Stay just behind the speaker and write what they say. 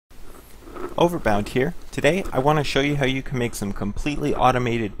Overbound here. Today I want to show you how you can make some completely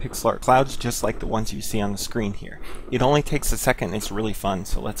automated pixel art clouds just like the ones you see on the screen here. It only takes a second and it's really fun,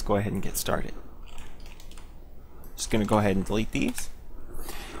 so let's go ahead and get started. Just going to go ahead and delete these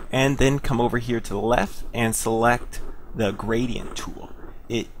and then come over here to the left and select the gradient tool.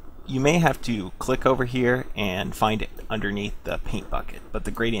 You may have to click over here and find it underneath the paint bucket, but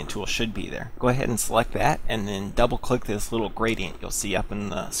the gradient tool should be there. Go ahead and select that and then double click this little gradient you'll see up in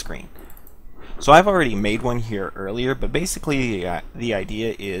the screen. So I've already made one here earlier, but basically the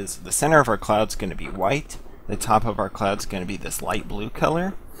idea is the center of our cloud is going to be white, the top of our cloud is going to be this light blue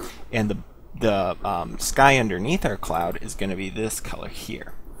color, and the sky underneath our cloud is going to be this color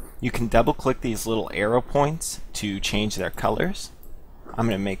here. You can double click these little arrow points to change their colors. I'm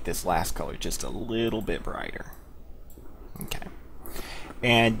going to make this last color just a little bit brighter. Okay.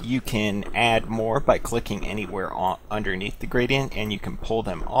 And you can add more by clicking anywhere underneath the gradient, and you can pull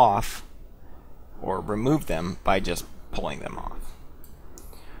them off or remove them by just pulling them off.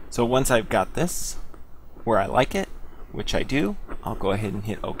 So once I've got this where I like it, which I do, I'll go ahead and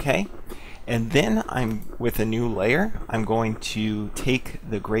hit OK. And then with a new layer, I'm going to take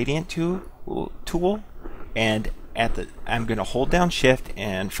the gradient tool and I'm going to hold down Shift,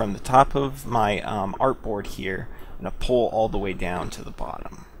 and from the top of my artboard here, I'm going to pull all the way down to the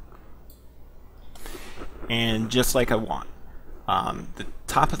bottom. And just like I want. The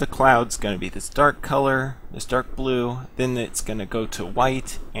top of the cloud is going to be this dark color, this dark blue, then it's going to go to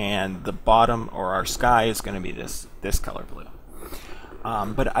white, and the bottom, or our sky, is going to be this color blue.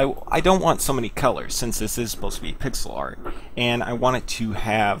 But I don't want so many colors, since this is supposed to be pixel art, and I want it to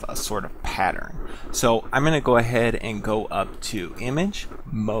have a sort of pattern. So I'm going to go ahead and go up to Image,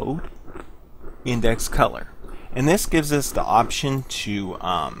 Mode, Index Color. And this gives us the option to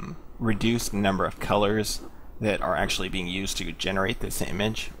reduce the number of colors that are actually being used to generate this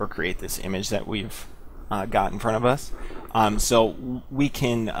image or create this image that we've got in front of us. So we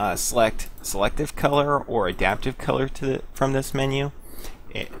can select selective color or adaptive color from this menu.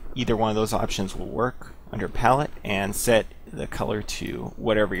 Either one of those options will work under palette, and set the color to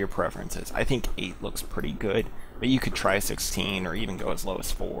whatever your preference is. I think 8 looks pretty good, but you could try 16 or even go as low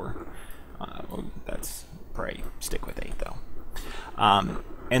as 4. That's probably stick with 8 though.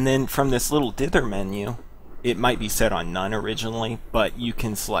 And then from this little dither menu, it might be set on none originally, but you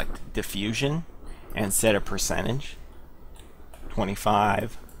can select diffusion and set a percentage.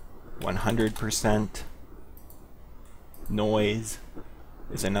 25, 100%. Noise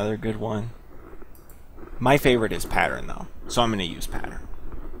is another good one. My favorite is pattern though, so I'm going to use pattern.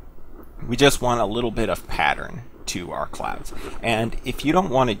 We just want a little bit of pattern to our clouds. And if you don't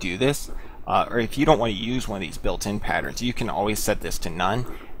want to do this, or if you don't want to use one of these built-in patterns, you can always set this to none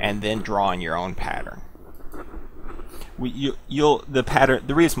and then draw in your own pattern.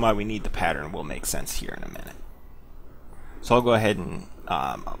 The reason why we need the pattern will make sense here in a minute. So I'll go ahead and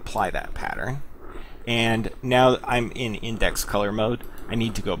apply that pattern. And now I'm in index color mode. I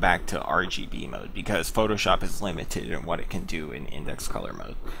need to go back to RGB mode because Photoshop is limited in what it can do in index color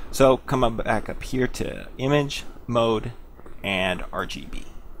mode. So come back up here to Image, Mode, and RGB.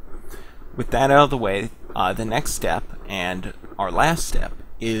 With that out of the way, the next step and our last step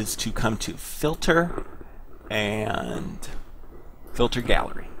is to come to Filter and Filter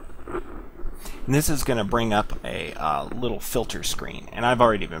Gallery. And this is going to bring up a little filter screen, and I've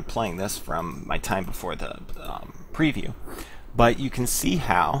already been playing this from my time before the preview, but you can see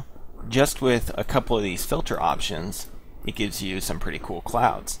how just with a couple of these filter options it gives you some pretty cool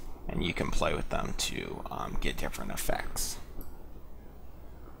clouds, and you can play with them to get different effects.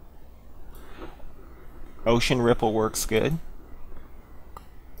 Ocean ripple works good.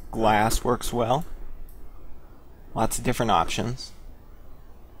 Glass works well. Lots of different options.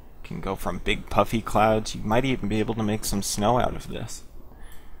 Can go from big puffy clouds. You might even be able to make some snow out of this.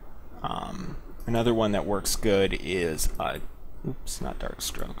 Another one that works good is not dark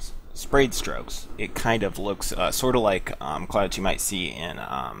strokes, sprayed strokes. It kind of looks sort of like clouds you might see in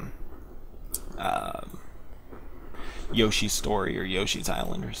Yoshi's Story or Yoshi's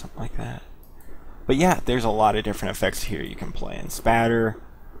Island or something like that. But yeah, there's a lot of different effects here you can play in. Spatter,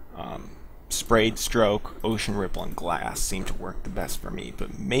 sprayed stroke, ocean ripple, and glass seem to work the best for me,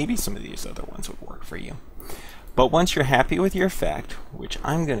 but maybe some of these other ones would work for you. But once you're happy with your effect, which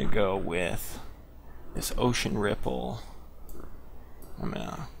I'm going to go with this ocean ripple, I'm going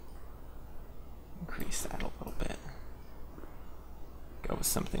to increase that a little bit. Go with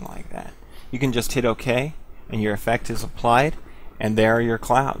something like that. You can just hit OK, and your effect is applied, and there are your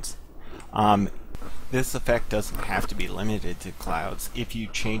clouds. This effect doesn't have to be limited to clouds. If you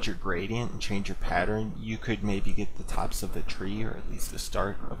change your gradient and change your pattern, you could maybe get the tops of a tree, or at least the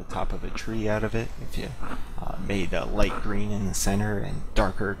start of the top of a tree out of it. If you made a light green in the center and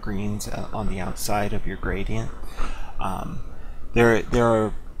darker greens on the outside of your gradient. There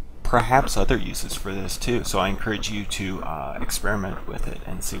are perhaps other uses for this too, so I encourage you to experiment with it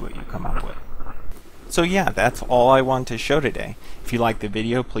and see what you come up with. So yeah, that's all I wanted to show today. If you liked the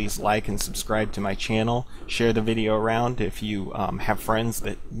video, please like and subscribe to my channel. Share the video around if you have friends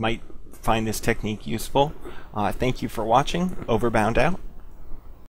that might find this technique useful. Thank you for watching. Overbound out.